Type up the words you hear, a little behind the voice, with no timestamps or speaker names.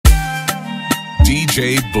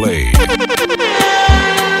DJ Blade.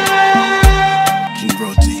 King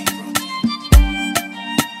Roti.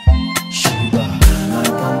 Sugar. My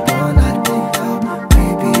bonbon, I think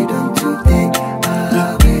baby, don't you think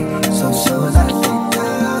away? So I think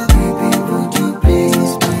baby, would you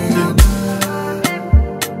please me?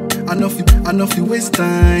 I know if you waste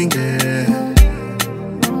time, yeah.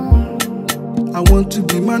 I want to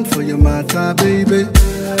be man for your matter, baby.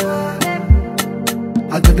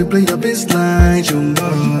 I gotta play your bassline, jumbo.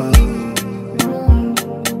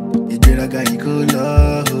 You better got you cool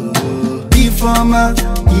love. Ifoma,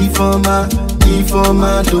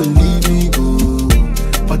 don't leave me go.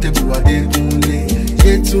 Patebu ade unle,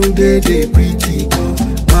 yetunde de pretty go.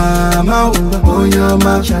 Mama, oh your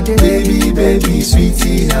ma, baby,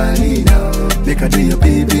 sweetie, honey now. Make a day your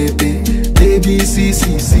baby, see.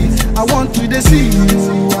 I want to see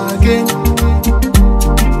you again.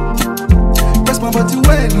 Press my body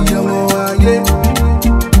when you're more, yeah.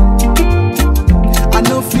 I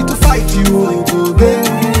know fit to fight you, oh, baby.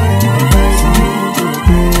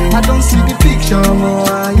 I don't see the picture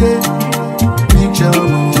more, yeah. Picture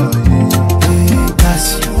more, yeah. That's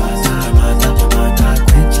your mata,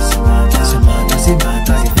 quenches your mata, say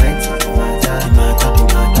mata, you fight your mata,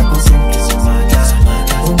 consent your mata,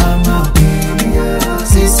 oh mama, baby,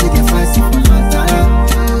 see the fight your mata,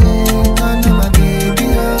 oh my baby,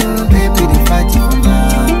 baby, the fight your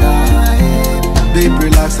mata, babe,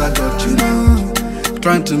 relax, I got you now.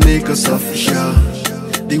 Trying to make us official.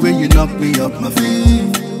 The way you knock me up my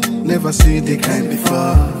feet, never seen the kind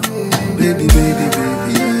before. Baby,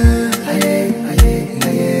 yeah.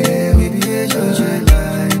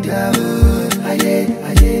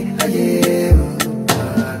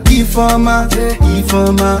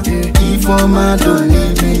 Ifoma, don't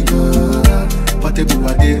leave me go. Patebu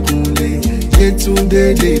ade unle, yetunde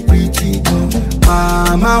de pretty go.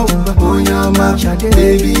 Mama, oh your ma,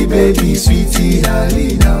 baby, sweetie,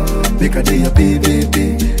 honey now. Make a day your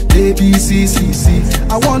baby, see.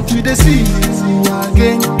 I want to see you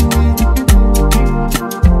again.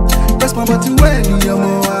 Press my button when you're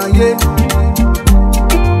more, yeah.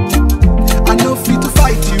 I know fit to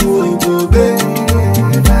fight you, oh, baby.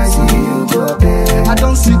 I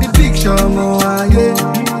don't see the picture more, yeah.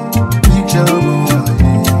 Picture more,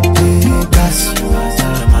 yeah. That's your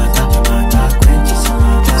mata, quenches your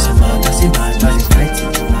mata, say mata, you fight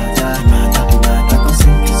your mata,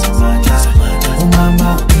 consent your mata, oh mama,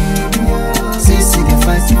 baby, see the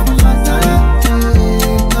fight your mata, oh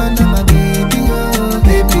my baby,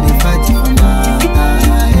 baby, the fight your mata,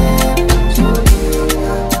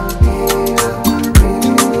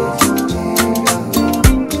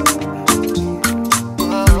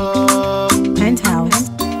 Penthouse.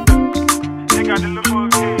 They got the little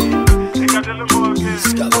kids. They got the little kids.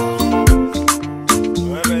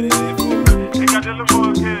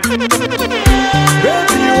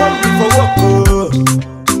 Baby, you want me for what? Oh.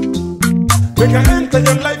 Make I enter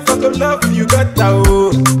your life, I could love you better.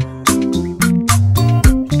 Oh.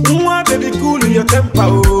 Baby, cool in your temper.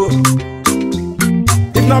 Oh.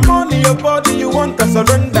 If not money, your body, you want to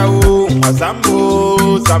surrender. Oh.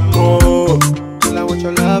 Zambo. Tell her what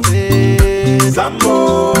your love is.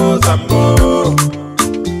 Zambo.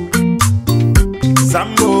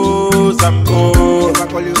 If I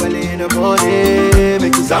call you early in the morning,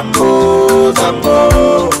 make you Zambo.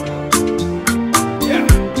 Yeah,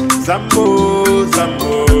 Zambo.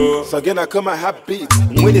 So again I come a happy.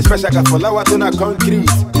 When it's fresh I got fall out on a concrete.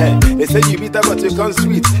 Hey, they say you bitter but you come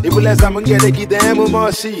sweet. If we let someone get a give them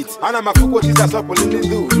more sheets. And I'm a fool what is that up in the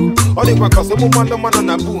do. All the work cause man on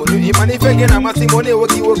a boon. Even if again I'm a money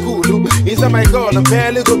what you were cool. Inside my girl I'm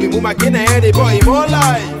barely go be move my kin and the boy more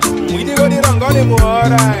life. We did go the wrong got him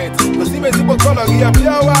alright. Cause see me super color you are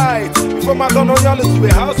pure white. Before my son on y'all to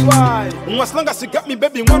a housewife. As long as you got me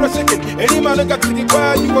baby wanna shake it. Any man who got to the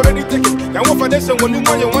choir you already take it. Can one foundation when you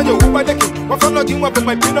want your Uber decking. What for logging up on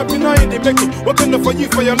my peanut in the making. Working for you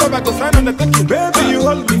for your love I go sign on the taking. Baby you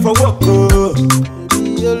hold me for work. Oh.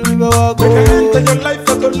 Make I enter your life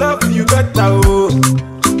I could love you better. Oh.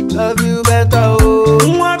 love you better.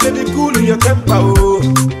 Oh, baby cool in your temper. Oh.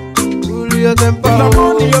 Your temper. If I'm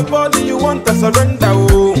on your body, you want to surrender.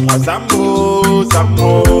 Oh, Zambo.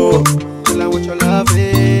 Tell her what your love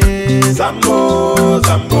is. Zambo.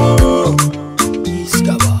 Zambo.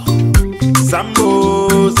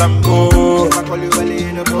 If I call you early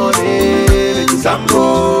in the morning,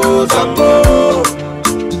 Zambo.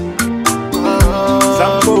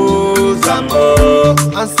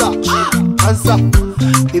 Answer.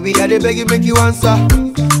 Baby, I dey beg you, make you answer.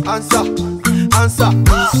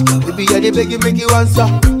 Baby, I dey beg you, make you answer.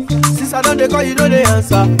 Since I don't dey call, you know the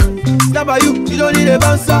answer. Stand by you don't need a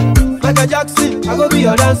bouncer. Michael Jackson, I go be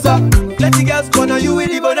your dancer. Let the girls go, now you will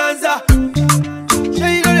the bonanza.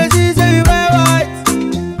 Say you know the things, say you wear white.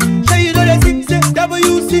 Say you know the things, say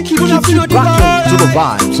WC. Keep rocking to the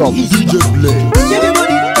vibes of DJ Blaze. Give me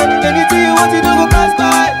money, anything you want, you don't go pass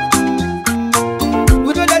by.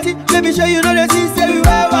 We know that it, let me show you know the things, say you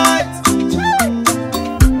wear white.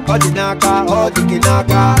 All the naka, all the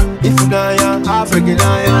kinaka. If you naya, African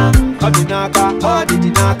naya. All the naka, all the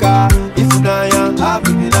naka. If you naya,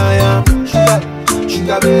 African naya.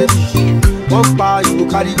 Sugar baby. One bar you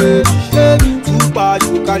go carry baby. 2 bar you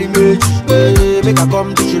go carry me. Make I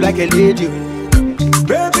come to you like a lady.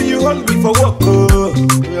 Baby, you hold me for work, oh.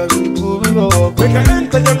 Make I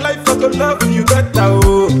enter your life, I could love you better,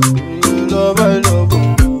 oh. Love, I love.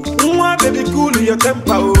 Baby, cool your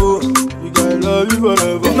temper, oh. Love you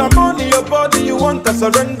forever. If not money, your body, you want to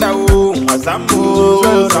surrender, oh. Zambo,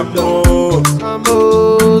 Zambo,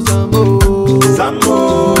 Zambo, Zambo, Zambo,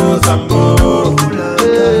 Zambo,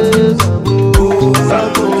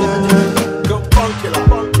 Zambo. Go punk killer.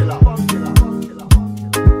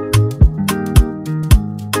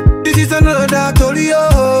 This is another story,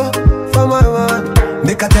 oh, for my man.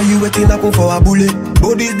 Make I tell you waiting happen for a bullet.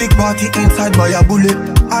 Oh, this big party inside my bullet.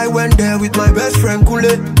 I went there with my best friend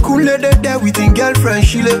Kule. Kule they there with his girlfriend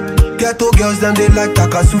Shile. Ghetto girls them they like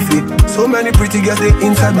Takasufi. So many pretty girls they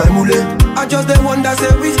inside my mule. I just the one that say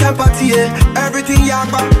which can party, eh? Everything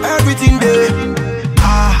yakba, everything there.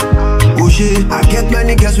 Oh shit, I get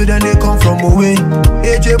many girls with them they come from away.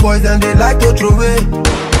 AJ boys and they like to throw away.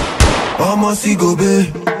 Almost go babe.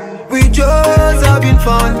 We just having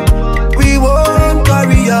fun. We won't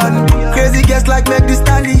carry on. Crazy girls like make the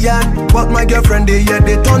stallion. But my girlfriend they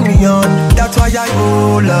turn me on. That's why I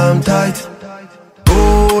hold on tight.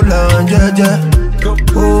 Hold on, jaja.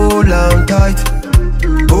 Hold on tight.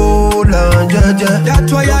 Hold on, jaja.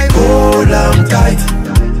 That's why I hold on tight.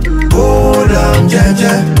 Hold on,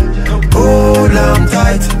 jaja. Hold on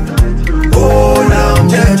tight. Hold on,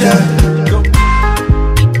 jaja.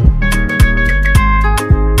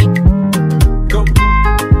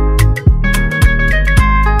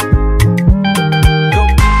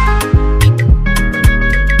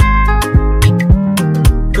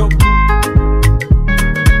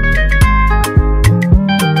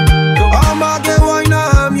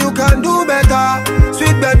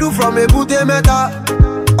 From a booty meta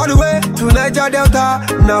all the way to Niger Delta.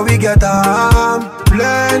 Now we get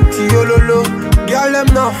plenty ololo. Girl them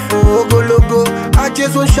not for go logo. I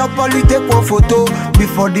just want sharply take one photo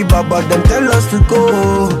before the baba them tell us to go.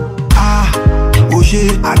 Oh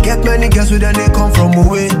shit, I get many girls with them they come from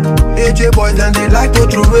away. AJ boys and they like to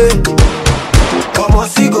throw away. Come on,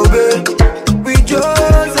 see go babe. We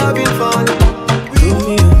just having fun.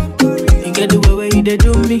 You get the way you they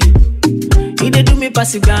do me. He they do me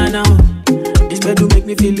pass it down now. This bed do make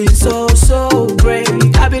me feeling so great.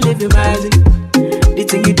 I believe in magic. The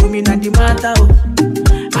thing you do me not the matter. Oh.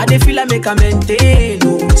 I dey feel I make a maintain.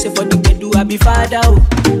 Oh. Say for the bed do I be father. Oh.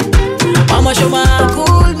 Mama show my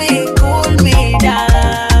cool me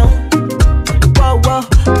down. Whoa, whoa,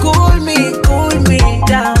 cool me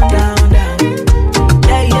down, down, down.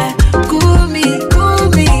 Yeah, yeah, cool me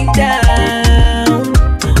down.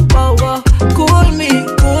 Whoa, whoa, cool me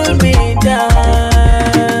down.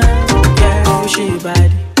 Yeah, oh she bad.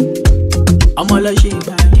 I'm all a she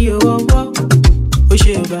bad. Yo, oh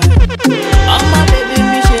she bad. I'm my baby,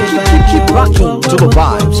 me she bad. Keep rocking to the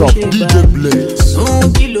vibes of DJ Blaze.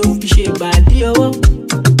 Kilo she bad. Yo,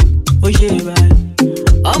 oh she bad.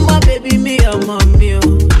 I'm my baby, me, I'm a me.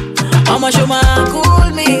 I'ma show my cool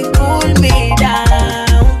me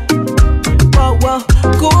down. Whoa, whoa,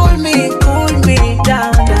 cool me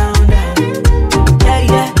down, down, down. Yeah,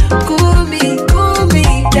 yeah, cool me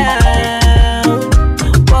down.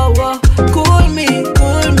 Whoa, whoa, cool me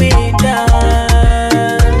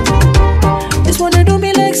down. This one they do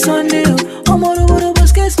me like Sunday. I'm all over the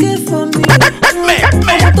bus, get for me.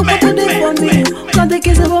 I'm to put it for me. Can't take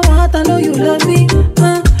kiss about my heart, I know you love me.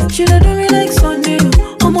 She don't do me like Sunday.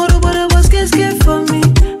 I'm all over the bus, get for me.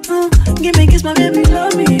 Give me kiss, my baby,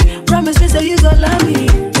 love me. Promise me, say you gon' love me.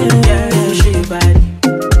 Yeah, she bad.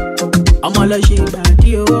 I'm all a she bad,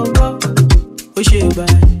 yo, oh, she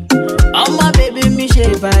bad. I'm my baby, me she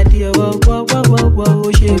bad, yo,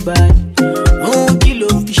 oh, she bad. Kilo,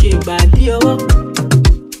 she bad, yo,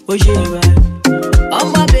 oh, she bad.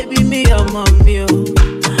 I'm my baby, me, I'm a me,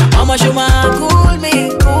 I'ma show my cool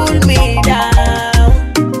me down.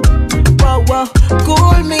 Whoa, whoa,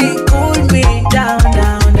 cool me down,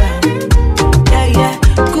 down, down. Yeah, yeah,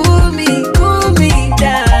 cool me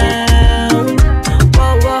down.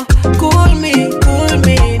 Whoa, whoa, cool me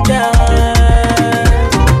down.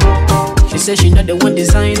 She said she not the one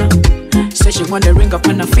designer. Say she want the ring up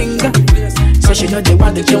on her finger. Say she know they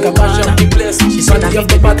want the jigger man. She said I off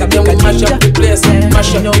the back and then we mash up the place.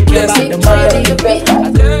 Mash up the place.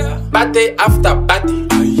 Party after party.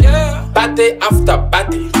 Party after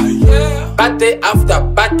party. Party after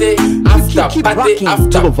party. After party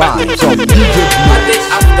after party. Party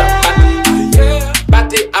after party.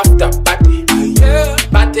 Party after party.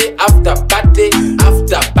 Party after party.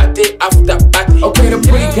 After party after party. Okay, the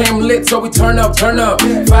pre-game lit, so we turn up.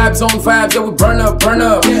 Vibes on vibes, yeah, we burn up.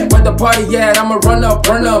 Where the party at, I'ma run up.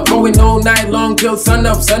 Going all night long till sun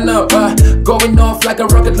up. Going off like a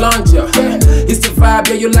rocket launcher. It's the vibe,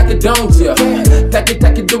 yeah, you like it, don't ya?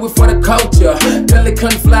 Take it, do it for the culture.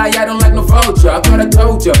 Pelican fly, I don't like no vulture. I thought I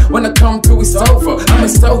told ya, when I come through, it's over. I'm a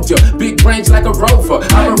soldier, big range like a rover.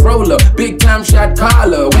 I'm a roller, big time shot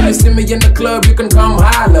caller. When you see me in the club, you can come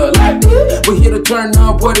holler. Like, we're here to turn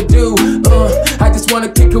up, what to do? I just wanna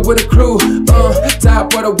kick it with a crew.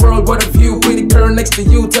 Top of the world, what a view. Pretty girl next to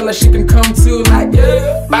you, tell her she can come too. Like,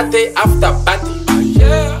 party after party.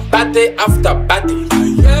 Party after party.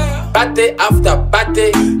 Party after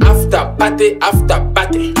party. After party after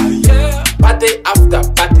party. Party after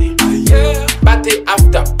party. Party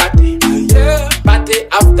after party. Party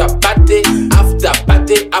after party. After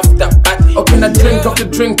party after party. Okay, now drink off the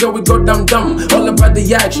drink till we go dumb. All about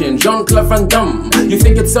the action, Jean-Claude Van Damme. You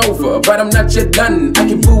think it's over, but I'm not yet done. I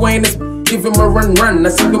keep booing this, give him a run. I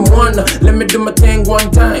said, come on, let me do my thing one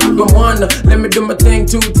time. Come on, let me do my thing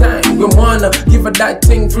 2 times. Come on, give her that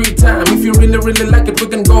thing 3 times. If you really like it, we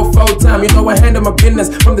can go full time. You know I handle my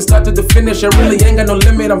business from the start to the finish. I really ain't got no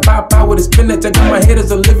limit. I'm pop out with a spinach. I got my haters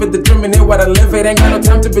to live it, determine what I live it. Ain't got no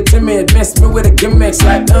time to be timid. Mess me with a gimmicks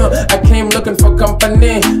like I came looking for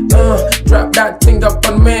company. Drop that thing up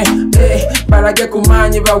on me. But I get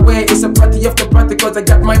kumani by way. It's a party after party, cause I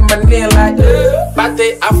got my money like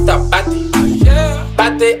party after party.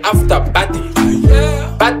 Party after party.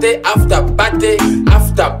 Party after party.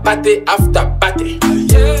 After party after party.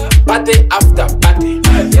 Party after party.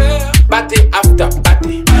 Party after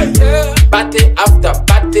party. Party after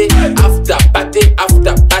party. After party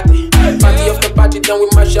after party. Party after party, then we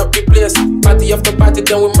mash up the place. Party after party,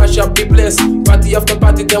 then we mash up the place. Party after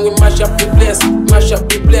party, then we mash up the place. Mash up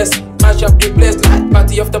the place. Mash up the place.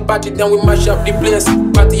 Party after party, then we mash up the place.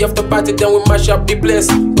 Party after party, then we mash up the place.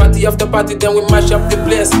 Party after party, then we mash up the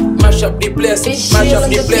place. Mash up the place. Mash up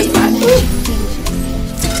the place.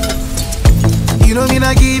 You know me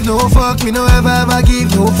not give no fuck, me no ever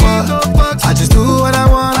give no fuck. I just do what I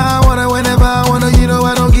wanna whenever I wanna. You know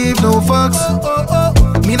I don't give no fucks.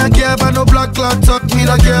 Me not care about no blood clot talk. Me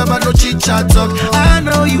not care about no chit chat talk. I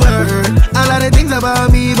know you heard a lot of things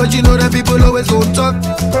about me, but you know that people always go talk.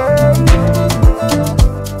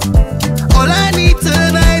 All I need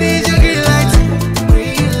tonight is your green light.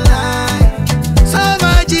 Green light. So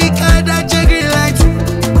magic, I that your green light.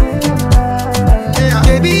 Yeah.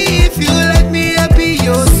 Baby, if you let me, I'll be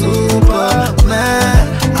your Superman.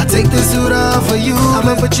 I take the suit off for you.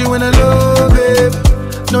 I'ma put you in a low, babe.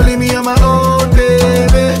 Don't leave me on my own,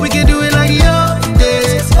 baby. We can do it like your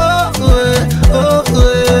days.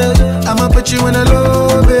 I'ma put you in a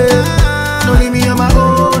low, babe. Don't leave me on my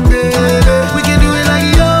own, baby. We can do it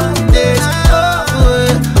like your days.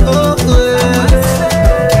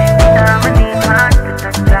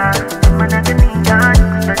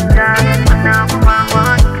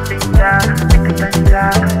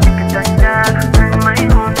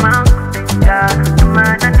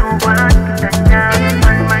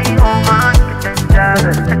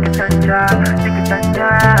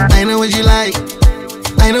 I know what you like,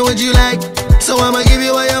 I know what you like, so I'ma give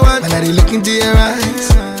you what you want. And I look into your eyes,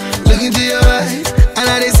 look into your eyes, and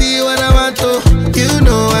I see what I want to. You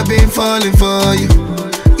know I've been falling for you,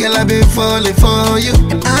 girl, I've been falling for you.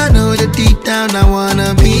 And I know that deep down I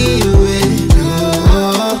wanna be with you.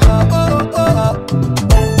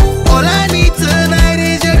 All I need tonight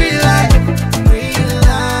is your green light. Green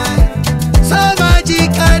light. So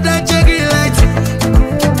magic, I that your green light.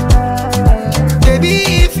 Baby,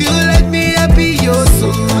 if you let me, I'll be your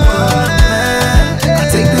Superman. I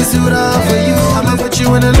take the suit off for you. I'ma put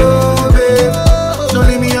you in a low, babe. Don't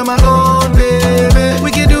leave me on my own, baby.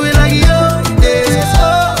 We can do it like your days.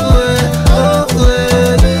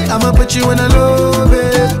 I'ma put you in a low,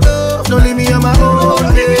 babe. Don't leave me on my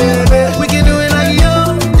own, baby. We can do it like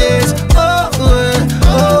your days.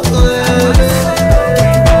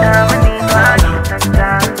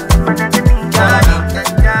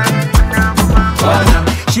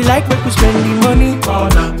 She like make we spend the money.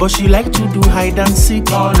 but she like to do hide and seek.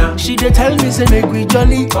 She dey tell me say make we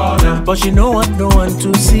jolly, but she no want no one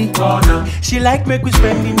to see. She like make we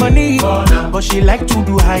spend the money, but she like to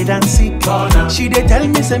do hide and seek. She dey tell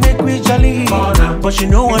me say make we jolly, but she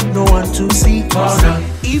no want no one to see.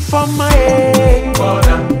 If I'm my head,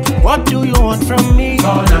 what do you want from me?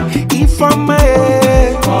 If I'm my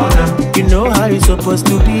head, you know how it's supposed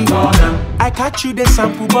to be. I catch you the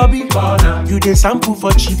sample, Bobby. You the sample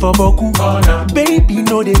for cheap or boku. Baby,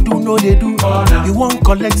 no they do, no they do. You won't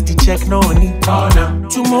collect the check, no honey.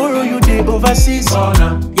 Tomorrow you day overseas.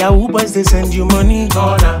 Yahoo boys they send you money.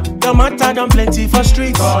 The matter done plenty for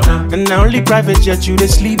streets, and now only private jet you they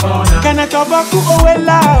sleep. Can I talk about oh well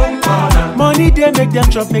loud? Money they make them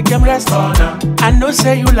chop, make them rest. I know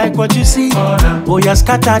say you like what you see. Oh yeah,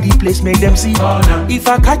 scatter the place, make them see. If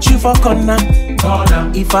I catch you for corner,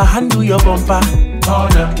 if I handle your bumper,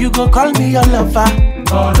 you go call me your lover.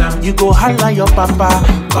 You go holla your papa.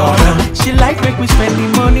 She like make we spend the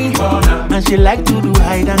money, and she like to do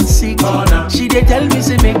hide and seek. She dey tell me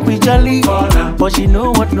say make we jolly, but she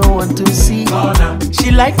know what no one to see.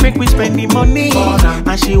 She like make we spend the money,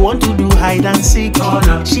 and she want to do hide and seek.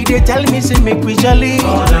 She dey tell me say make we jolly,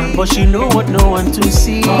 but she know what no one to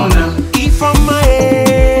see. If I'm my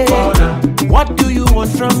head, what do you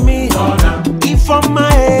want from me? If I'm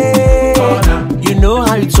my head, you know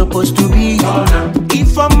how it's supposed to be.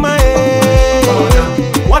 If I'm my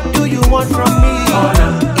head, what do you want from me?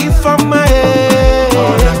 If I'm my head,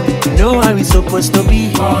 you know how it's supposed to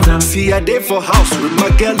be. See a day for house with my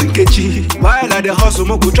girl in Kechi. While I the hustle,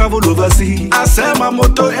 mo go travel overseas. I sell my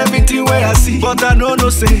motor, everything where I see. But I know no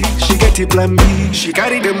say, she get it plan B. She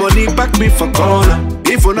carry the money, back me for corner.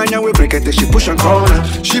 If Onanya we break it, she push and corner.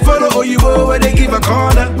 She follow Oyibo where they give a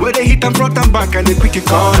corner. Where they hit them front and back and they quick it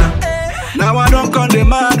corner. Now I don't call them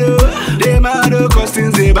mad, cause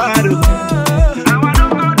things they bad. Now I don't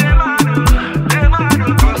call them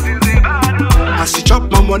mad, cause things they bad. As you chop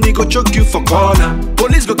my money, go choke you for corner.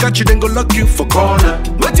 Police go catch you, then go lock you for corner.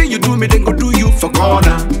 What till you do me, then go do you for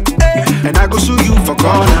corner. And I go sue you for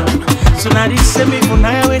corner. So now this say me for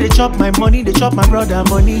now where they chop my money, they chop my brother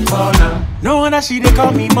money. No wonder she they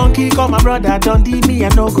call me monkey, call my brother Dundee, me I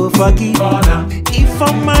no go forgive. If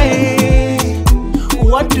I'm my head,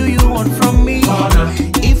 what do you want from me?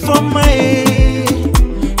 If I'm my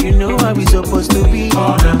head, you know how we supposed to be.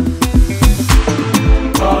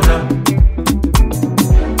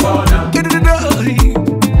 Get it done.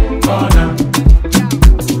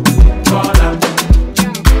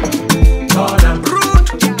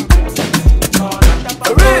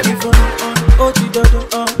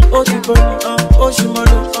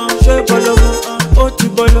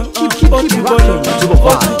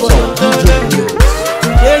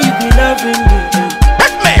 Today you be loving me,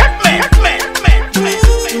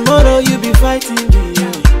 tomorrow you be fighting me.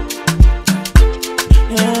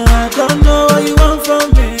 I don't know what you want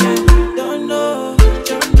from me. Don't know.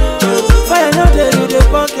 Fire not there, you dey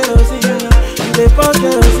pocket of see, you dey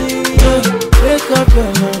pocket of see. Wake up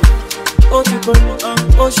your mind.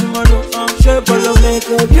 Oshimano, Shebolo, make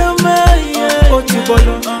up your mind.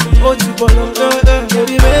 Otibolo,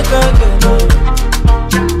 baby, make up your mind.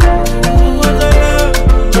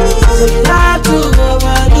 So you like to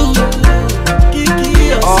overdo.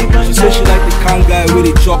 She say she like the kind guy where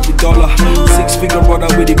they drop the dollar. 6-figure brother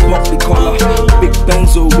where they pop the collar. Big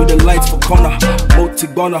Benzo with the lights for corner. Multi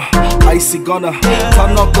gunner, icy gunner.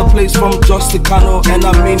 Turn up the place from Just Cano, and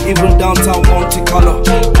I mean even downtown Monte Carlo.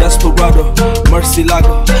 Desperado, Mercy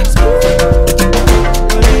Lago.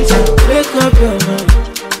 Wake up your mind.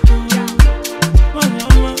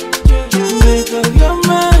 Wake up your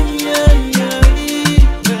mind, yeah.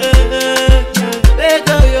 Wake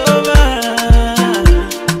up your mind.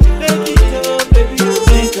 Make it up, baby.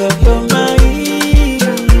 Wake up your mind.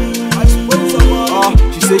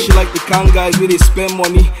 She say she like the kind guys where they spend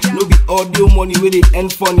money. No be audio money where they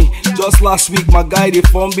end funny. Just last week my guy they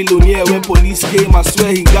form billionaire. When police came I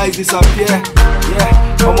swear he guys disappear.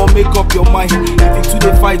 Yeah, I'ma make up your mind. If you two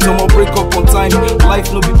they fight, I'ma break up on time.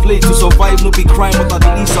 Life no be play, to survive no be crime. But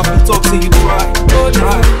at least I be talk till you try.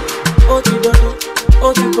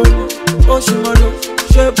 Otibolo, Oshimano,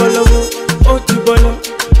 Shebolo, Otibolo,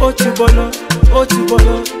 Olifano,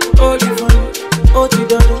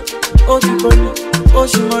 Otidodo, Otibolo,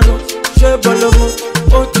 Oshimano, Shebolo,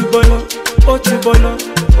 Otibolo,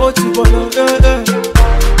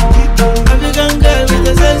 African girl with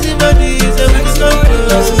a sexy body, say would you come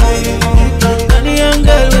close to me? And the young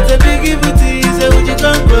girl with a big booty, say would you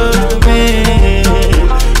come close to me?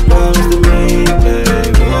 Close to me,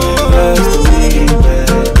 baby. Close to me,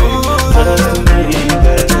 baby. Close to me,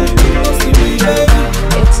 baby.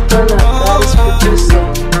 It's Burna, that is producer.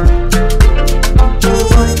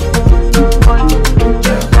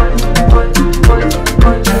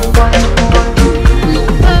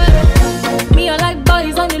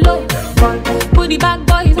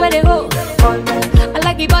 where they go. I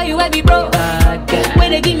like it boy, you heavy bro. Where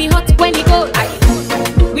they give me hot when you go.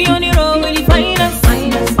 We on the road with the finest.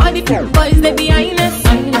 All the boys they behind us.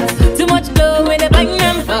 Too much glow when they bang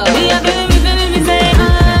them. We are feeling me say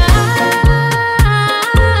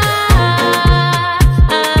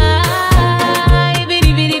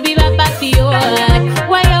bidi bidi bidi baba fio.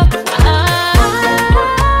 Why yo?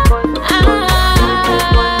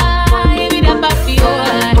 Bidi baba fio.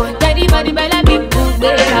 Daddy body bella big boo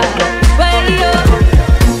bear. Why yo?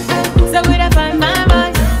 So we da find my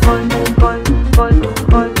boys.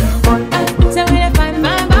 So we da find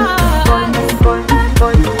my boys.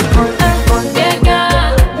 Yeah,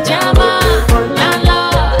 girl, Jama, Lala,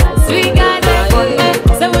 sweet guys.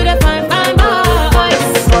 So we da find my boys.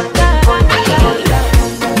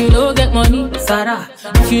 You know get money, Sarah.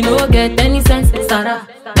 If you know get any sense, Sarah.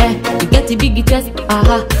 You get the big chest,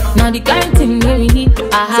 aha. Now the kind thing we need,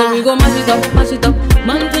 aha. So we go mash it up, mash it up.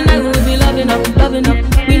 Man tonight we will be loving up, loving up.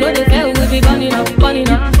 We know the fair will be burning up, burning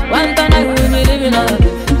up. One tonight we will be living up.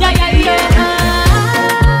 Yeah, yeah, yeah.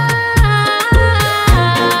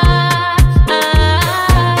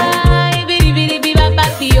 Bidi bidi bidi baba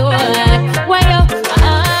fio. Why yo?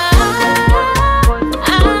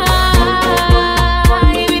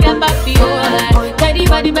 Bidi baba fio. Daddy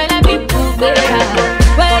body bella big boo bear.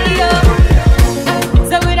 Why yo?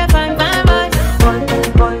 So we da find my boys.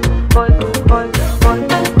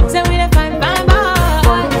 So we da find my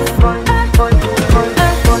boys.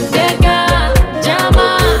 Yeah, girl, Jama,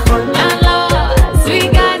 Lala, sweet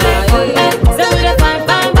guys. So we da find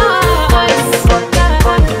my boys.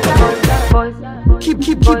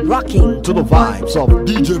 Keep rocking to the vibes of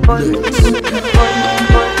DJ Blitz.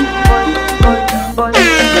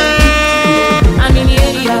 I'm in the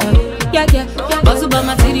area, yeah, yeah. Boss about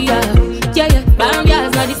material, yeah, yeah.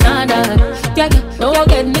 Bambia's not the standard, yeah, yeah. No one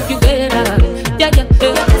can make you better, yeah, yeah,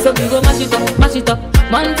 yeah. So we go mash it up, mash it up.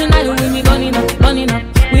 Man tonight we will be burning up, burning up.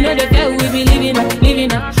 We know the fair we be living up,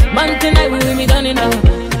 living up. Man tonight we will be burning up,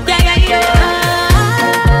 yeah, yeah, yeah.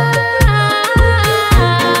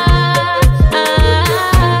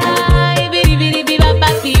 Bidi bidi bidi baba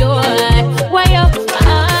fio. Why yo?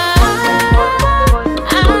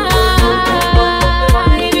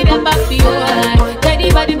 Bidi baba fio. Daddy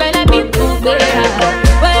body bella big boo bear.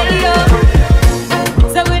 Why yo?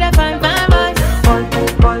 So we da find my boys.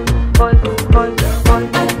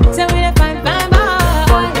 So we da find my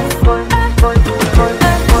boys.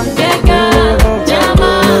 Yeah, girl,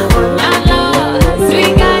 Jama, Lala,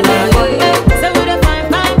 sweet guys. So we da find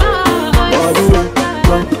my boys.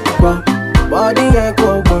 Body and go,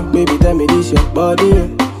 baby, tell me this your body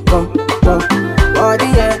and go. Body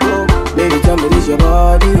and go, baby, tell me this your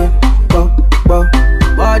body and go.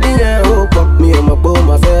 Body and go, me and my boy,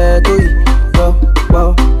 my fair to you.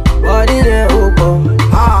 Body and go.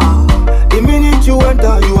 The minute you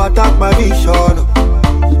enter, you attack my vision.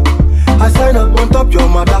 I sign up on top your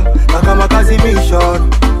mother, like I'm a Kazi mission.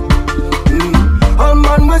 All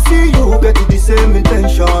man we see you get the same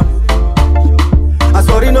intention. I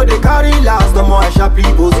sorry no they carry last, the more I sharp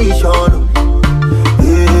reposition.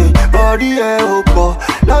 Yeah, body hope.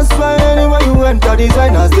 That's why anywhere you enter,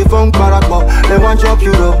 designers they funk paracord. They want chop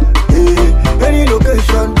you up. Yeah, any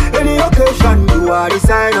location, any occasion, you are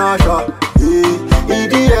designer shop. Yeah,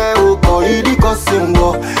 EDA hope, ED custom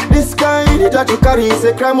war. This kind that you carry is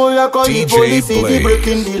a crime. You call the police, ED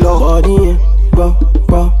breaking the law. Body and go.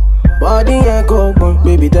 Body and go,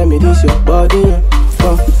 baby, tell me this your body and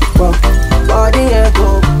go. Body and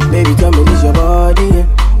go, baby, tell me this your body and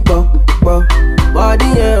go. Body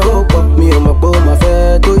and go, me and my boy, my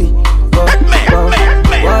fair to you.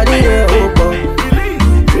 Body and go,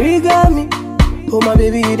 trigger me. Oh my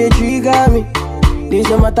baby, you dey trigger me. This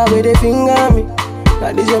your matter where they finger me.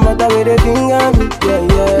 Like this your matter where they finger me. Yeah,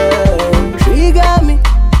 yeah. Trigger me.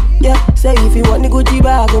 Yeah, say if you want the Gucci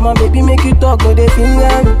bag, oh my baby, make you talk, no they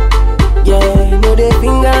finger me. Yeah, no they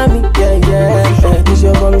finger me. Yeah, yeah. This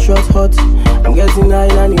your one shot hot. I'm getting high,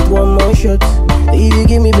 I need one more shot. If you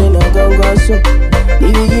give me Ben, I'm gon' go so. If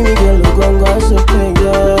you give me girl, I'm gon' go so.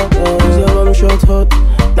 Yeah, this your one shot hot.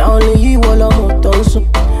 Not only you, all I'm hot on so.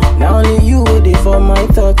 Not only you, waiting for my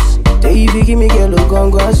thoughts. If you give me girl, I'm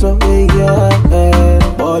gon' go so. Yeah,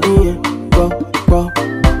 body go.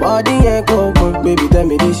 Body and go, baby, tell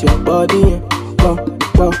me this your body and go.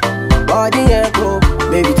 Body and go,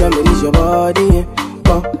 baby, tell me this your body and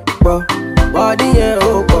go. Body and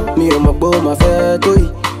go, me and my boy, my fair to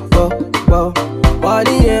you. Go.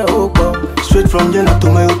 Body and go. Straight from Jena to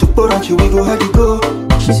my auto Poranchi, we go how you go.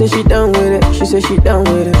 She said she down with it. She said she down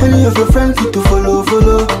with it. Any of your friends fit to follow.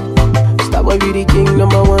 Starboy be the king,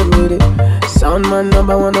 #1 with it. Sound man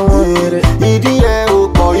 #1 with it. EDA,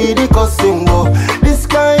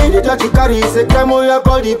 what you carry is a crime. Oh, you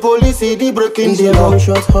call the police, the breaking the law. One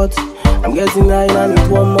shot hot, I'm getting high and I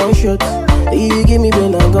need one more shot. If you give me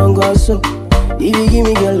Ben, I'm gon' go so. If you give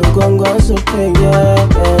me girl, I'm gon' go so. Hey, yeah,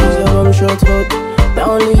 it's one shot hot. Not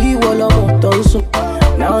only you, all I'm done so.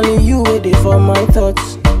 Not only you waiting for my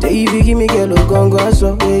thoughts. If you give me girl, I'm gon' go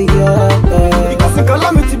so. Hey, yeah, because the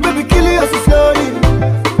calamity, baby, killing us slowly.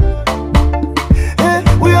 Hey,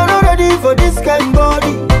 we are not ready for this kind of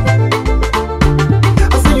body.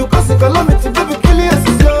 I say you cause the calamity, baby, killing us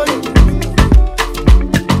slowly.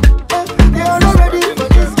 Hey, they are not ready for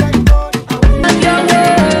this kind of body.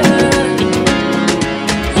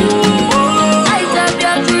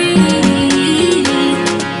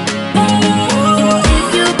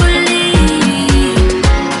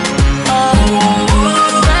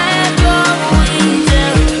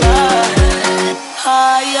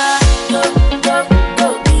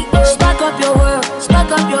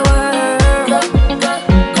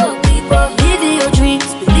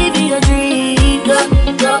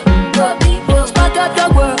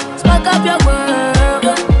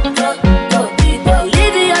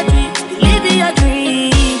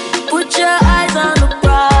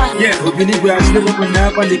 We are still open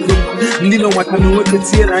up and they go. Nino what I know what to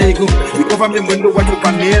see and I go. We cover me window what you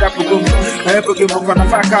can hear up. I have to give up on a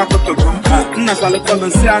back up to go. Nasal come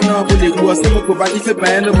and say I know what you was never go back. If a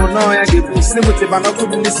band of no, I give you sympathy, but not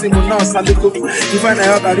putting this single no salico. If I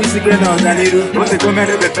have a risk again on the what they come at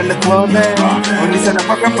the comment. Only send a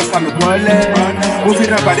fuck up for some quality.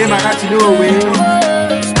 Moving up by them, I got to do away.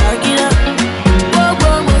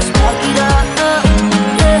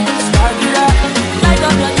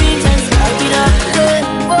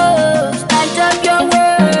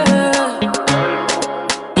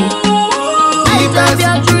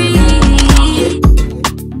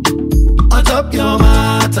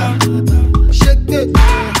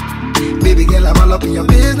 Baby girl, I'm all up in your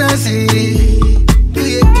business.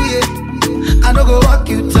 I no go walk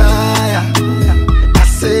you tired. I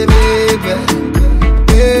say, baby,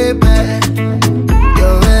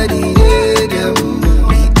 you're ready, girl.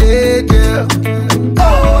 We did, girl.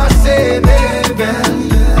 Oh, I say, baby,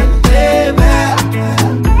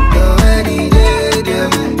 you're ready,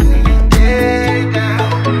 girl.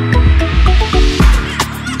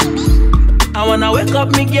 I wanna wake up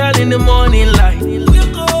me girl in the morning light.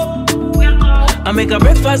 I make a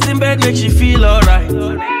breakfast in bed, make you feel alright.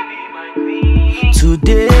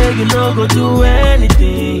 Today you know go do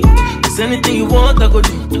anything. Cause anything you want I go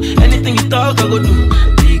do. Anything you talk I go do.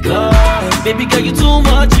 Because baby girl you too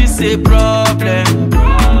much is a problem.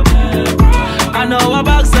 I know our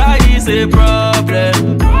backside is a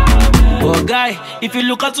problem. But guy, if you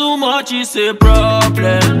look at too much it's a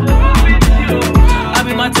problem. I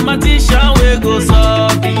be mathematician we go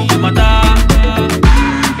solve the matter.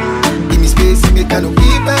 Give me space, make I no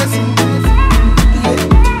keep us.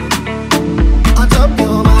 On top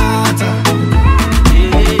your matter.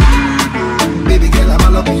 Baby girl, I'm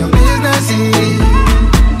all up in your business.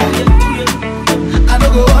 I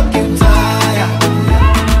don't go walk you tired.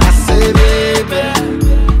 I say, baby,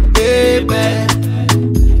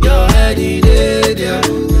 you're ready, dear.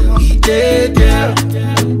 He did, girl.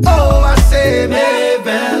 Oh, I say,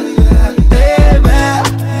 baby,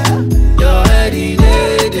 you're ready,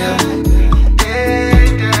 dear.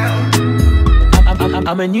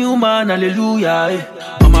 I'm a new man, hallelujah.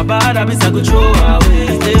 Eh. On my bad habits, I go throw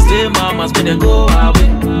away. Stay, mamas, when they go away.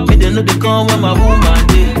 Me they know they come when my woman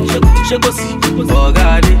day. She go see, oh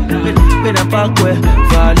God, me da back where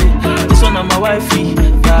valley. This one of my wifey,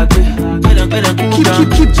 Dagbe. Keep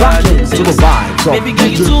rocking to the vibes of baby girl,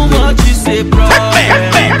 you too much, is a problem.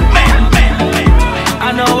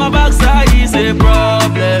 I know our backside is a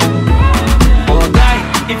problem. Oh guy,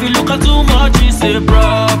 if you look at too much, it's a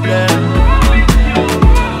problem.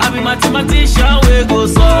 I be mathematician, we go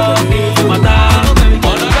solve it.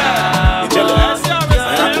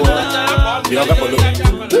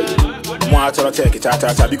 Moi, I take it,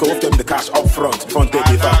 because of them the cash up front take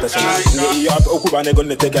it 5%. You have Okuba,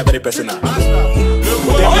 gonna take every personal.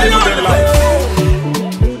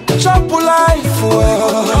 Chop life,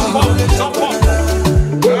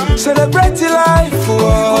 celebrate life,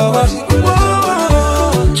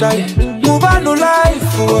 try move on to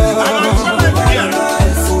life.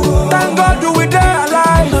 Thank God we there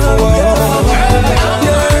alive.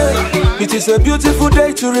 Yeah. It is a beautiful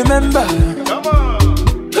day to remember.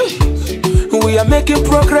 We are making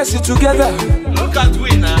progress together. Look at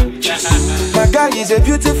we now. My guy, is a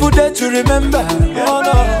beautiful day to remember. Oh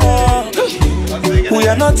no, we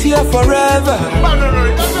are not here forever.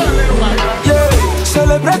 Yeah,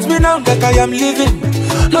 celebrate me now that I am living.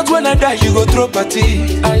 Not when I die, you go throw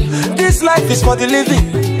party. This life is for the living.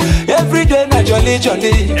 Every day na jolly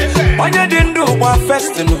jolly. When you didn't do one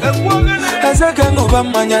festival, as I can go by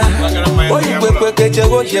mania. Oh, you will get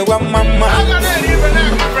your one mama.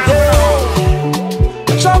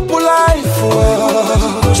 Chop life,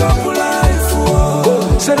 chop life,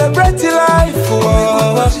 celebrate life,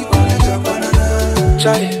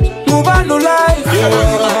 move on to life.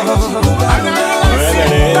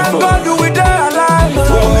 Thank God we die alive.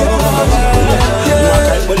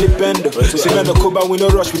 See me no coba, we no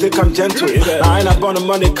rush, we take come gentle. I ain't about no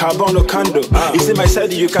money, carbon no candle. You see my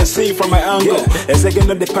side, you can see from my angle. As I get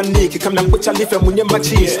on the panic, you come and put your leaf and when my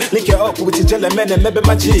cheese. Link it up with the jelly man and maybe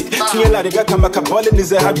magic. See a lot of come back, balling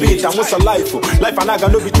is a habit. I want a life, life and I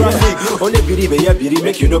got no be traffic. Only believe, yeah, believe,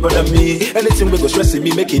 make you know better me. Anything we go stressing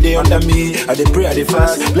me, make it day under me. I dey pray, I dey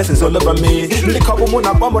fast, blessings all over me. The couple moon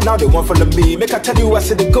and bomb now they want follow me. Make I tell you I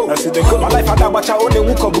see the go. My life I watch I only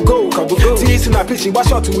won't come go. Tease in a pitch,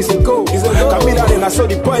 wash out to we say go. Come in and I saw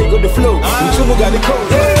the boy go the flow. We two got the code.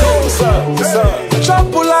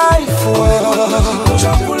 Chop life,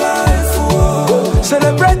 chop life,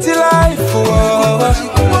 celebrate life,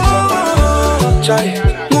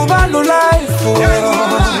 move on to life.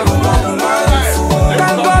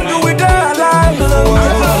 Thank God we die alive.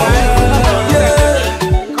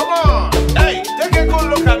 Come on, hey, take a good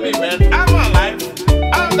look at me, man. I'm alive.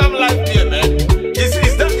 I'm alive here, man.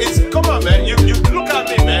 Come on, man. You look at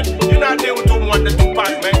me, man. You're not there with 2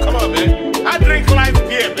 pack, man. Come on, man. I drink life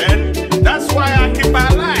beer, man. That's why I keep my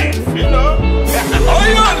life, you know.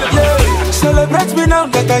 Celebrate me now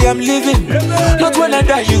that I am living. Not when I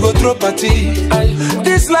die, you go throw party.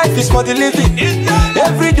 This life is for the living.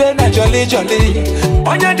 Every day na jolly jolly.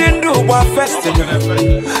 On your didn't do one festival.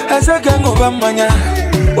 As I can go by mania.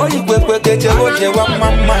 Oh, you go get your one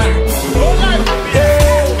mama.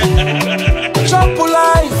 Chop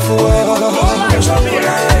life, chop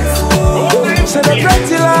life,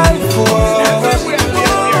 celebrate life,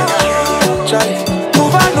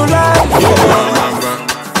 move on to life.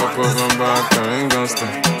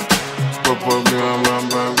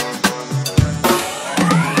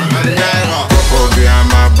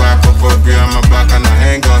 Be on my back and I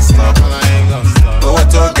ain't gonna stop. Oh, what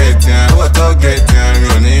to get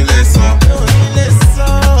you need listen.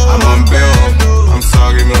 I'm on bail, I'm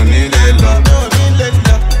sorry, me need love.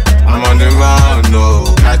 I'm on the round, no,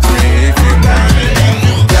 catch me if you can.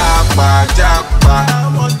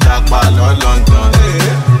 Jackpa, lo London.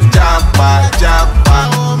 Jackpa,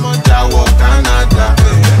 Jawo Canada.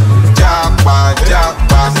 Jackpa,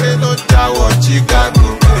 Jawo Chicago.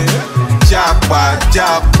 Jackpa,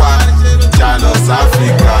 Jalo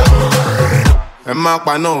Africa. Emma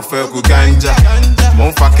pa no fe ku ganja.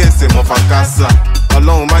 Mon fa kese, mon fa kasa.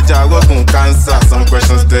 Alone my jago kun cancer. Some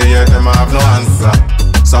questions they yeah, them I have no answer.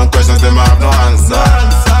 Some questions them I have no answer.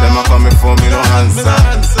 Them are coming for me, no answer.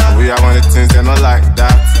 We are one of the things they not like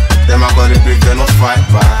that. Them I got it big, they no fight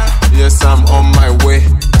back. Yes, I'm on my way.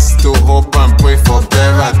 Still hope and pray for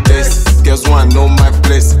better days. Girls want know my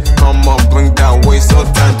place. Come on, bring that waist, no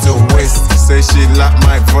time to waste. Say she like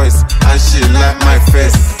my voice and she like my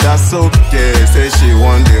face. That's okay. Say she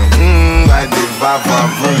want them. Like the baba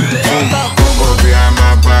boom boom. Popo behind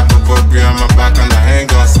my back, and I ain't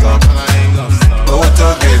gonna stop. Oh, what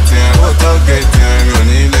to get in, you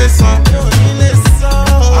need lesson.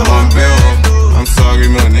 I'm on bail, I'm sorry,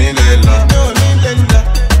 me need love.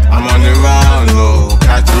 I'm on the round, no,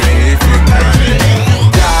 catch me if you can.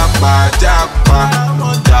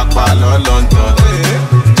 Jackpa, lo London.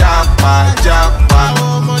 Jackpa,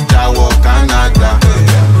 Jawo Canada.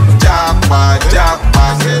 Jackpa,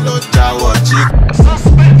 Jawo Chicago.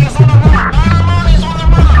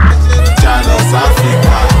 Jalos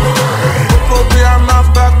Africa. Popo be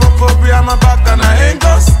on my back, and I ain't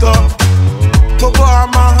gonna stop. Popo at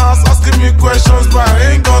my house asking me questions, but I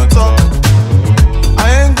ain't gonna talk.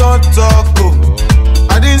 Oh,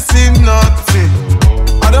 I didn't see nothing.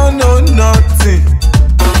 I don't know nothing.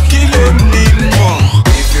 Kill him, need more.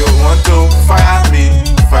 If you want to fire me,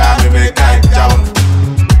 make I jump.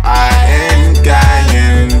 I ain't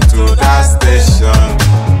going to that station.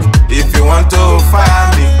 If you want to fire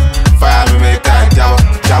me, make I jump.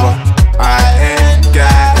 I ain't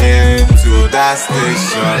going to that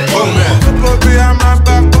station. Oh man, Popo be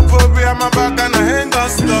on my back, and I ain't gonna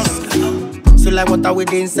stop. So like water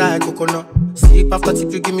with inside coconut. Sleep after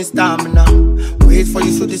tip, you give me stamina. Wait for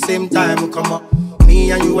you so the same time, come on.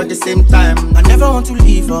 Me and you at the same time. I never want to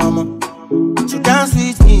leave, mama. So dance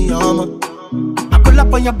with me, mama. I pull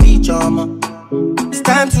up on your beach, mama. It's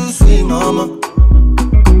time to swim, mama.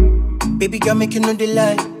 Baby girl, make you know the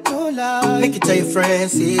lie. Make it tell your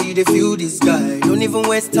friends, say you dey feel this guy. Don't even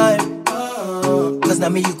waste time. Cause now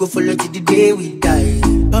me you go follow till the day we die.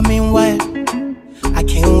 But meanwhile, I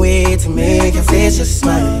can't wait to make your face just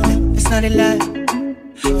smile. It's not a lie.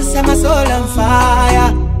 You set my soul on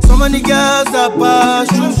fire. So many girls that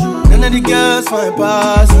pass you, none of the girls find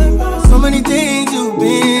past you. So many things you've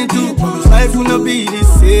been through. Promise life will not be the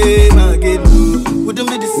same again. Wouldn't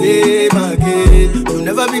be the same again. You'll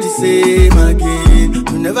never be the same again.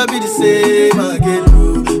 You'll never be the same again.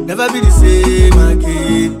 Never be the same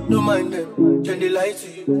again. Don't mind them, can they lie to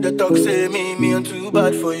you? The talk say me I'm too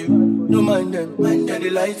bad for you. Don't mind them, can they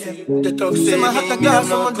lie to you? The talk say me I'm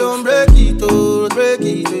not don't break it, oh, break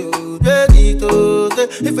it, oh, break it, oh.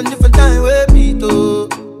 Different time we beat, oh.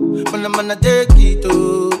 When I'm gonna take it,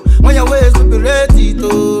 oh. When your ways will be ready,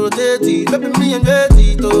 oh, rotate it. Baby me and wait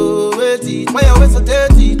it, oh, wait it. When your ways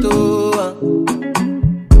rotate it, oh.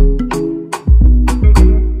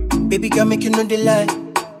 Baby girl, make you know the lie.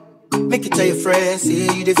 Make it tell your friends, say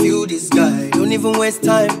you dey feel this guy. Don't even waste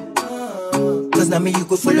time, cause now me you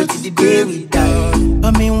go follow till the day we die.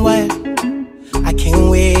 But meanwhile, I can't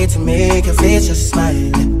wait to make your face just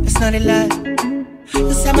smile. It's not a lie.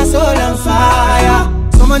 You set my soul on fire.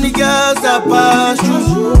 So many girls that pass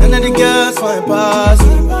you, none of the girls find past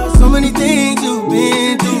you. So many things you've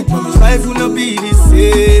been through. Promise life will not be the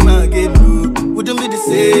same again. Wouldn't be the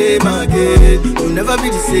same again. You'll never be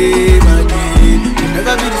the same again. You'll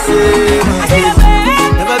never be the same again.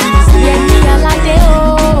 Never be the same. I like it, oh.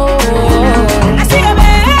 I see you,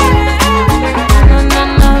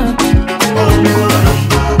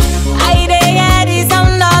 I hear the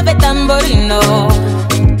sound of a tamborino,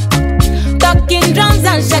 talking drums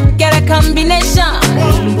and shakira combination.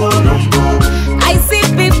 I see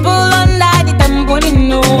people under the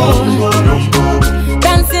tamborino,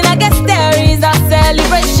 dancing. I guess there is a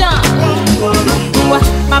celebration.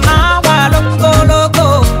 Mama wa loco loco,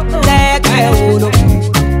 like I would.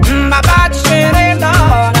 My body sharing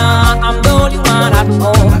on. I'm the only one at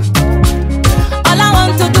home. All I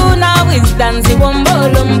want to do now is dance the wombo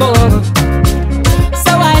lumbo.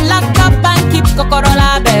 So I lock up and keep Kokorola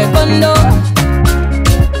Bekondo.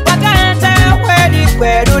 I can't tell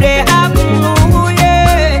where do they have to,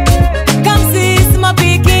 yeah. Come see my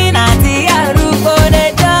picking at the Aruko de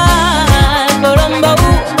dance. Bolombo,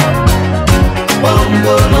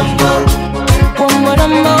 Bombo Lombo, Bombo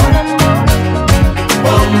Lombo,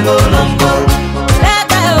 Bombo Lombo.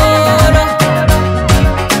 Let I hold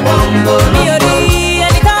Bombo Lombo,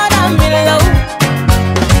 and it all I'm below.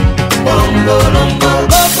 Bombo Lombo.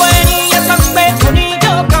 Go for any of my best for the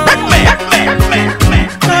joke.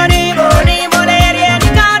 Money, money, money, and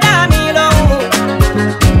it all I'm below.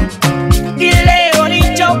 Kille on it,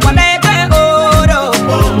 joke, and let I hold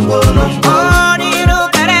Bombo Lombo. Oh, you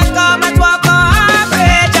look at it, come and walk on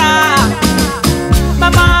better.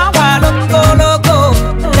 Mama, wa loco, loco,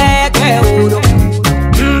 let I hold.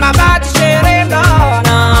 My body sharing on.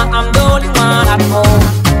 I'm the only one at home.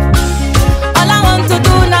 All I want to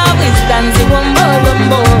do now is dance the wombo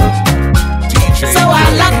lumbo. So I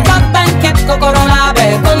lock up and kept Kokorola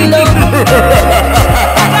Bekondo.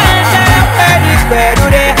 Where do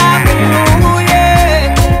they have to,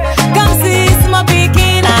 yeah. Come see my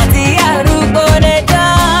picking at the Aruko de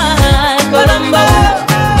dance. Colombo,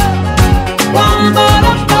 Wombo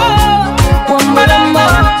Lumbo, Wombo Lumbo,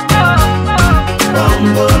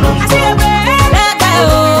 Wombo Lumbo. Like I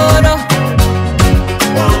hold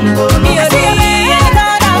Wombo Lumbo. You see me and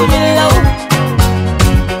God I'm below.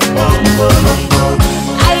 Wombo Lumbo.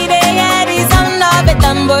 I hear the sound of a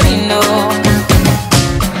tamborino,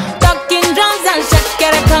 talking drums and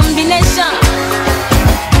shakira combination.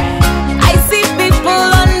 I see people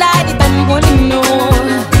under the tamborino,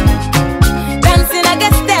 dancing. I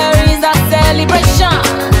guess there is a celebration.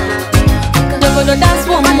 Go dance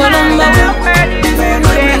one more number.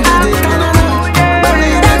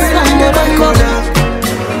 Dance one more number.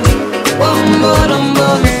 One more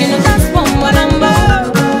number. You know dance one more number.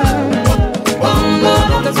 One more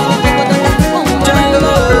number. Dance one more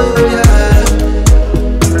number.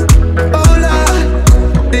 Hola,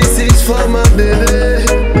 this is for my baby.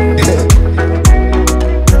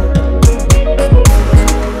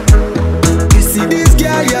 You see this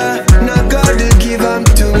girl, yeah, now God they give 'em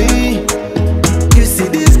to me. You see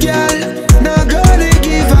this girl, now God they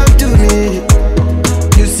give 'em to me.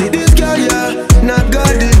 You see this girl, yeah, now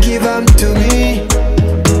God they give 'em to me.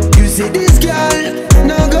 You see this girl,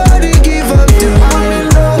 now God they give 'em to me. I'm in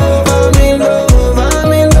love, I'm in love,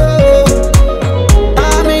 I'm in love.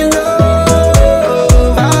 I'm in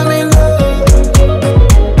love, I'm in love.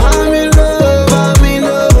 I'm in love, I'm in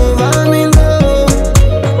love, I'm in love.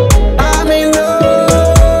 I'm in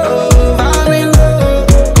love, I'm in love.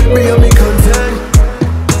 Baby, you're me concern.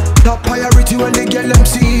 Top priority when they get them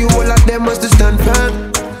see you, all of them must stand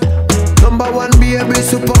firm.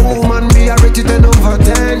 superwoman, me I rate you 10 over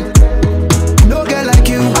 10. No girl like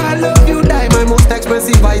you, I love you, die my most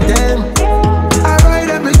expensive item. I ride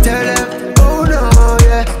them and tell them, oh no,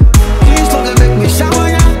 yeah. These songs they make me shower,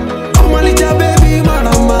 yeah. Oh my little baby, my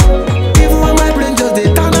mama. Even when my brain just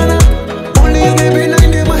dey tanana. Only you baby,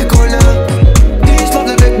 9 in my corner. These songs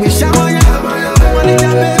they make me shower, yeah. Oh my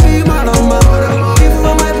little baby, my mama. Even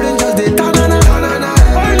when my brain just dey tanana.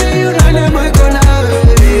 Only you 9 in my corner.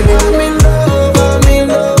 I'm in love, I'm in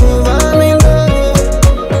love, I'm in love.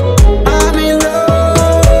 I'm in love,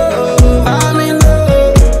 I'm in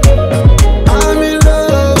love. I'm in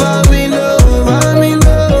love, I'm in love, I'm in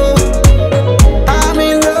love. I'm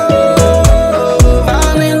in love,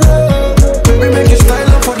 I'm in love. Baby, make you style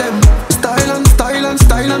on for them. Style on, style on,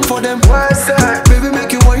 style on for them. What's that? Baby,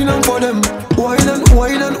 make you wine on for them. Wine on,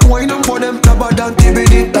 wine on, wine on for them. Taba down,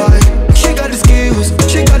 TBD time. She got the skills,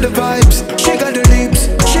 she got the vibes, she got the lips,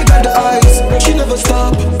 she got the eyes. She never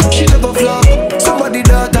stop, she never flop. Somebody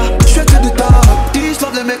daughter, straight to the top. These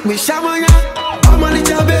love they make me shower, yeah. I'm a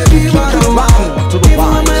little baby, my mama. Even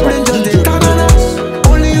when my brain just dey tanana.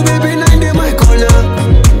 Only you baby, 9 in my corner.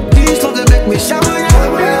 These love they make me shower,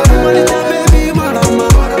 yeah. I'm a little baby, my mama.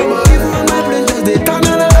 Even when my brain just dey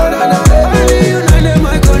tanana. Only you 9 in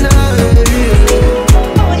my corner.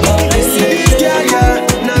 I see this girl, yeah.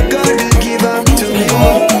 Now God will give her to me.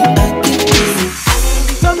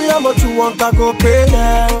 Tell me how much you want, I go pay.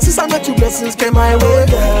 Since I met you, blessings came my way.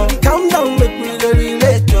 Calm down, make me the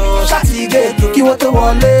relate. Shawty get to keep what the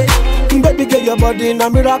wallet. Baby, get your body in a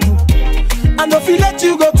miracle. I know if you let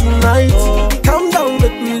you go tonight. Calm down,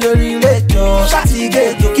 make me the relate. Shawty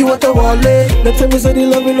get to keep what the wallet. They tell me say the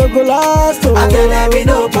love will not go last. I tell them me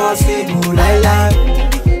no possible, lie.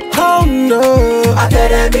 Oh no, I tell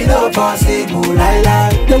them me no possible,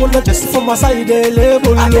 lie. They will not just for my side, they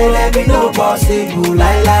label. I tell them me no possible,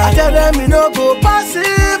 lie. I tell them me no go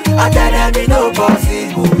possible. I tell them me no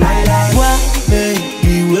possible, lie. Why,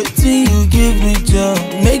 baby, wait till you give me joy.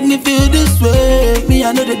 Make me feel this way. Me,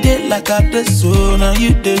 I know the date like I this so. Now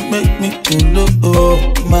you did make me feel low.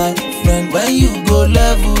 Oh, my friend, when you go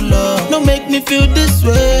level up, no make me feel this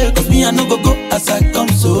way. Cause me, I know go as I come.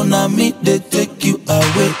 So now me, they take you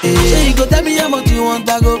away. Say you go tell me how much you want,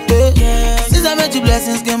 I go pay. Yeah. Since I met you,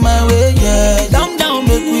 blessings came my way. Yeah, down, down,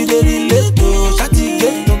 make we the relate. Oh, shawty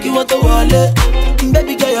get, don't give what the wallet.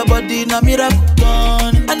 Baby, girl, your body na miracle.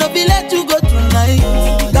 I know be let you go tonight.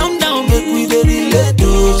 Down, down, make we the relate.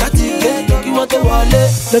 Oh, shawty get, don't give what the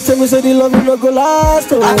wallet. They tell me say the love will not go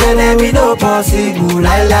last. I tell them me no possible,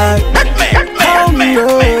 lie. Oh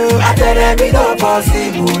no, I tell them me no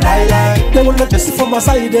possible, lie. they will not just for my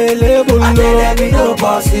side, they label. I tell them me no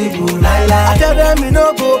possible, lie. I tell them me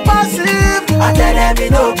no go possible. I tell them me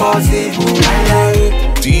no possible,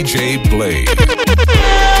 lie. DJ Blade.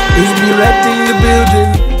 Is be right in the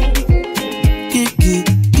building. Kiki,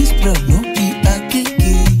 this brand no be a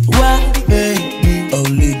Kiki. Why, baby,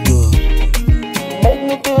 only go. Make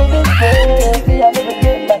me feel this way. See, I never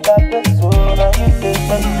feel like I this so. Now you take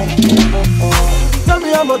me. Tell me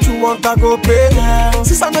how much you want, I go pay.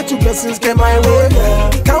 Since I met you, blessings came my way.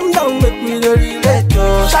 Calm down, make me the relate.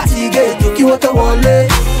 Shawty get to keep what I wallet.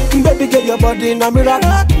 Baby, get your body in a miracle.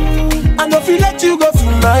 I know if you let you go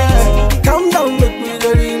tonight. Calm down, make me the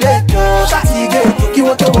relate. Shawty get to keep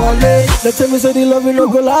what I wallet. They tell me say the love will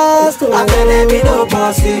not go last. I tell them me no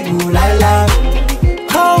possible, lie.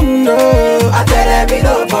 Oh no, I tell them me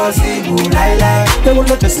no possible, lie. they will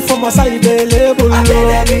not just for my side, they label. I tell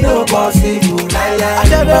them me no possible, lie. I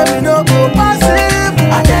tell them me no go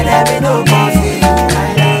possible. I tell them me no possible,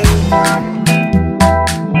 lie.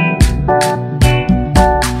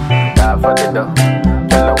 Die for the dough.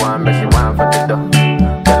 Tell her one, but she want for the dough.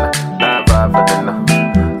 Tell her not vibe for the no.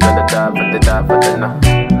 Tell her die for the no.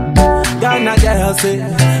 Ghana girl say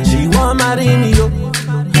she want marry me yo.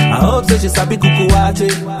 I hope say she sabi kukuwache.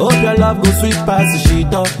 Hope your love go sweet past the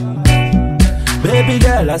sheet up. Baby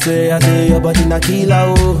girl, I say your body na killer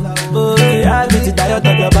oh. Oh, yeah, I get it tired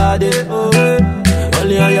of your body. Oh, yeah,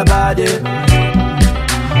 only on your body.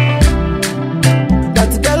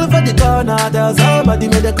 That girl for the corner, there's somebody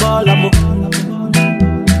made a call I'm up.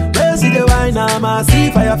 Where see the wine, I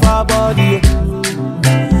see fire for her body.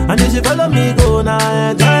 And if she follow me go now,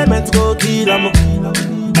 enjoyment go kill I'm.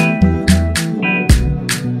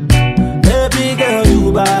 Baby girl,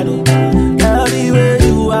 you bad, girl, the way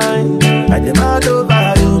you whine, I demand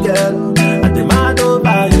over you, girl. I demand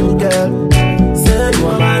over you, girl. Say you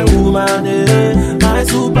are my woman, my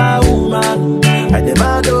superwoman. I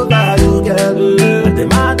demand over you, girl. I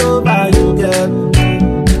demand over you, girl.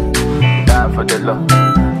 Die for the love,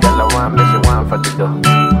 girl, I want me, she want for the dough.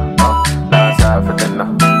 Oh, die for the no,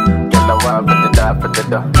 girl, I want for the die for the the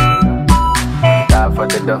dough. Die for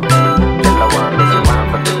the dough. Girl, I want me, she want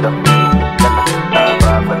for the dough. Girl,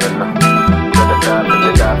 die for the dough.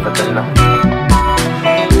 Die for the dough.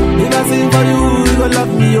 If I sing for you, you gon'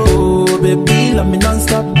 love me, oh baby, love me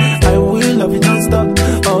non-stop. I will love you non-stop.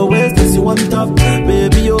 Always this you on top,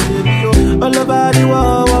 baby, oh baby, oh. All over the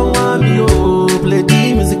world, want me, oh. Play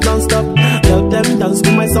the music non-stop. Tell them dance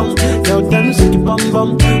to my song. Tell them shake it bum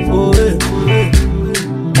bum, oh yeah, oh yeah.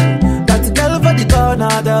 That girl for the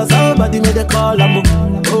corner, there's somebody made a call, I'm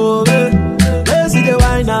oh yeah. They see the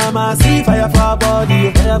wine, I'm a see fire for her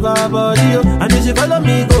body, fire for her body, oh. And if she follow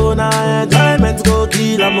me, go now, enjoyment go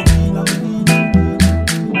kill, I'm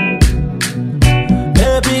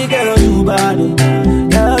baby girl, you body,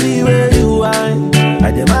 girl, the way you whine,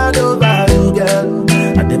 I demand over you, girl,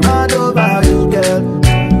 I demand over you, girl.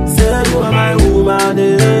 Say you are my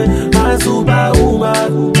woman, my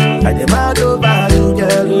superwoman. I demand over you,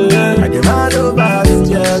 girl, I demand over you,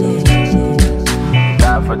 girl.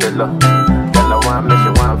 Die for the love, girl, I want me, she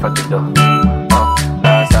want for the dough.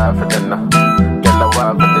 Die for the love, girl, I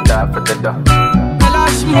want for the die for the dough.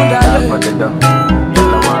 Die for the dough,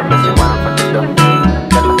 girl, I want me, she want for the dough.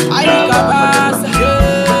 I look at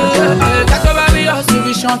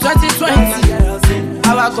Vision 2020.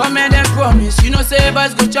 Our comment and promise. You know say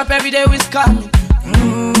boys go chop every day with coming.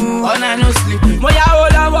 All night no sleep. Moya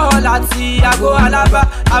ola wala tea. I go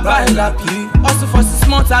alaba, I buy lappy. Also for 6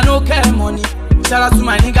 months I no care money. Shout out to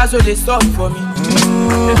my niggas so they stop for me.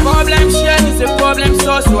 The problem share is a problem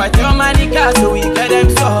solved. So I tell my niggas so we get them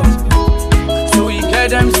solved. So we get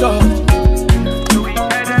them solved.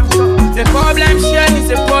 The problem share is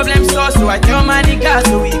a problem solved. So I tell my niggas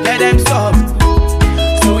so we get them solved.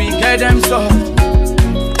 So we get them solved.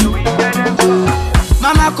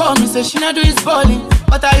 Mama call me, say she not do his balling.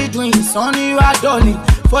 What are you doing, son? You are darling.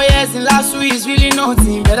 4 years in last week is really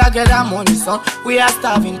nothing. Better get that money, son. We are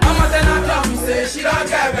starving. Mama then I tell me, say she don't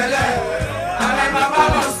get belly. And my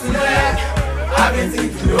mama wants to leg. I've been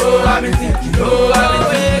thinking, oh, I've been thinking, oh, I've been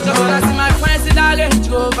thinking, oh. I see my friends in that Range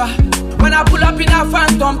Rover. When I pull up in a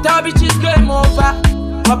phantom, tell bitches game over.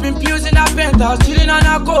 Popping pills in a penthouse, chilling on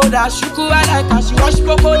a coda. Shuku I like her, she wash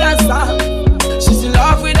cocoa and sand. She's in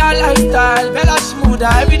love with her lifestyle, Bella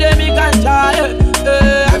Shmuda. Every day me ganja,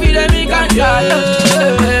 every day me ganja.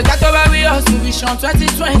 Got over with us, Vision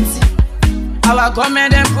 2020. Our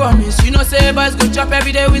government and promise. You know say boys go chop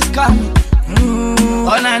every day with coming.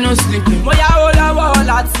 All night no sleeping. Moya ola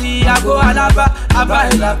wala tea. I go alaba, I buy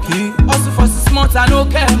lappy. Also for 6 months I no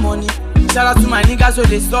care money. Shout out to my niggas so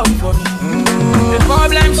they stop for me. The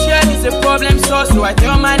problem share is a problem solved. So I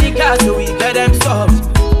tell my niggas so we get them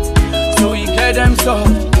solved. So we get them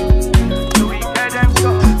solved.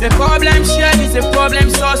 The problem share is a problem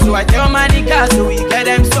solved. So I tell my niggas so we get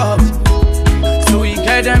them solved. So we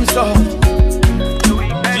get them solved.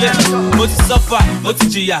 Mo ti suffer, mo ti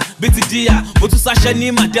jìyà, bí ti díyà. Mo tún sáṣẹ́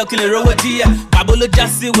ní màdé kí lè rówó díẹ̀. Pàbó ló já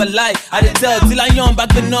sí wẹ̀láì. I dey tell till láyọ̀n bá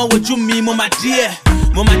gbé náà wojú mi, mo máa díẹ̀.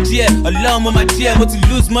 Mo máa díẹ̀, ọlọ́run mo máa díẹ̀. Mo ti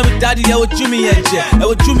lose mọ́mí dáàdì, ẹ wojú mi ẹ̀jẹ̀. Ẹ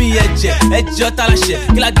wojú mi ẹ̀jẹ̀, ẹ̀jẹ̀ ọ̀tá láṣẹ.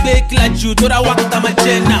 Kí la gbé, kí la jù, tó dá wákàtà máa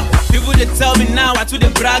jẹ now. People they tell me now, I too dey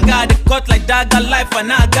braga. They cut like dagger, life and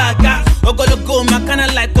now gaga. Ogologo, my kinda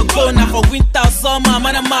like a go. Now for winter, summer,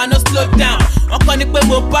 man no slow down. I'm gonna put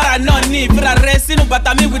more para no need. For a racing, but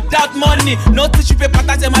I mean without money. No tissue paper,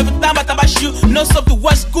 that's my time, but about shoe. No soap to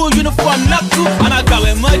watch school uniform, not cool. I'm a go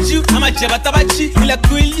and moju, I'm a jabatabachi. In a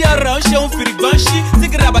cool year round, show for the bunchi.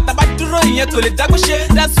 Tigrabatabaduro in your colleague.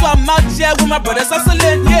 That's why I'm out here with my brothers.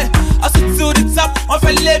 Yeah, I sit to the top, I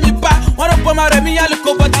fell let me back. One up on my remi, I look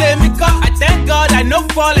over them. I thank God I know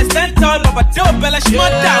fall and stand tall. But don't bella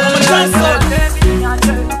shut down. I'm a dancer.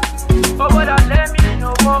 Oh, what I let me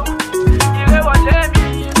know more. You know what let me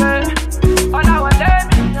know. All I want let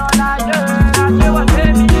me know. I know what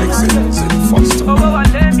let me know. Oh, what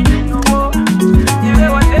let me know more. You know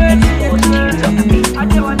what let me know. I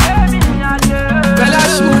know what let me know. Bella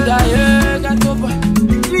Shmuda, yeah, got over.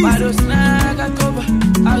 Bado snack, got over.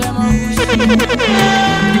 I am on.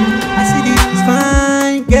 I see this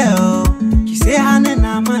fine girl. She say her name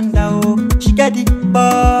Amanda, oh. She get the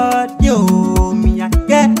body, oh. Me I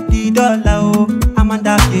get the dollar, oh.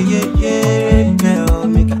 Amanda, yeah, girl.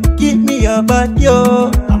 Make her give me your body,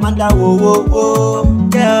 oh. Amanda, whoa,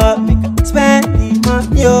 girl. Make her spend the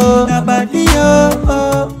money, oh. Your body,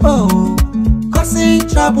 oh. Causing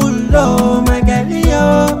trouble, oh. My girl,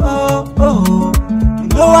 oh. You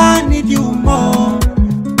know I need you more.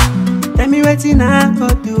 Tell me wetin I go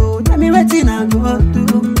do. Tell me wetin I go do.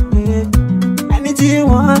 Yeah. Anything you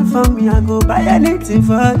want from me, I go buy anything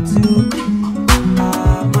for two.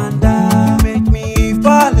 Amanda, make me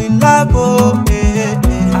fall in love, oh. Yeah.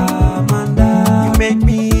 Amanda, you make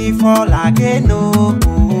again, oh.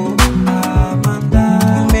 Amanda,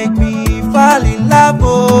 you make me fall in love,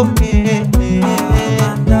 oh.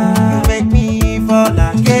 Amanda, you make me fall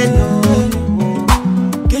again,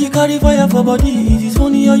 oh. Can you carry fire for body? It is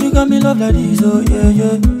funny how you got me love like this, oh yeah,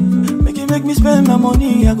 yeah. Make me spend my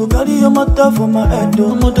money. I go carry your matter for my head.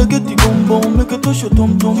 Oh, mother get the bonbon, make it touch your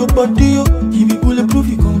tum tum. Your body, oh, you be bulletproof,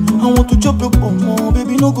 you come. I want to chop your bonbon,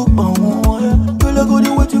 baby, no go bang, yeah. Girl, I go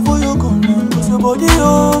there waiting for your gun. Cause your body,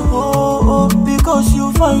 oh, because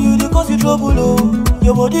you find you, they cause you trouble, oh.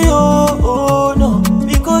 Your body, oh, no,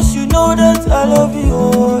 because you know that I love you,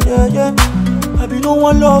 oh, yeah, yeah. I be no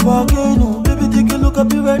one love again, oh. Baby, take a look at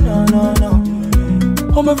me right now, now.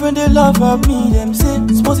 All my friends they laugh at me, them say,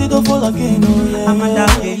 suppose it don't fall again, oh yeah. Amanda,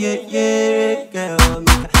 yeah, girl,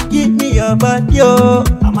 make her give me your body, oh.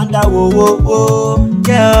 Amanda, whoa,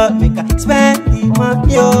 girl, make her spend the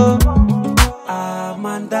money, oh.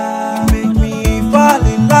 Amanda, you make me fall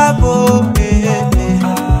in love, oh, yeah.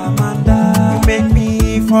 Amanda, you make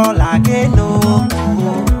me fall like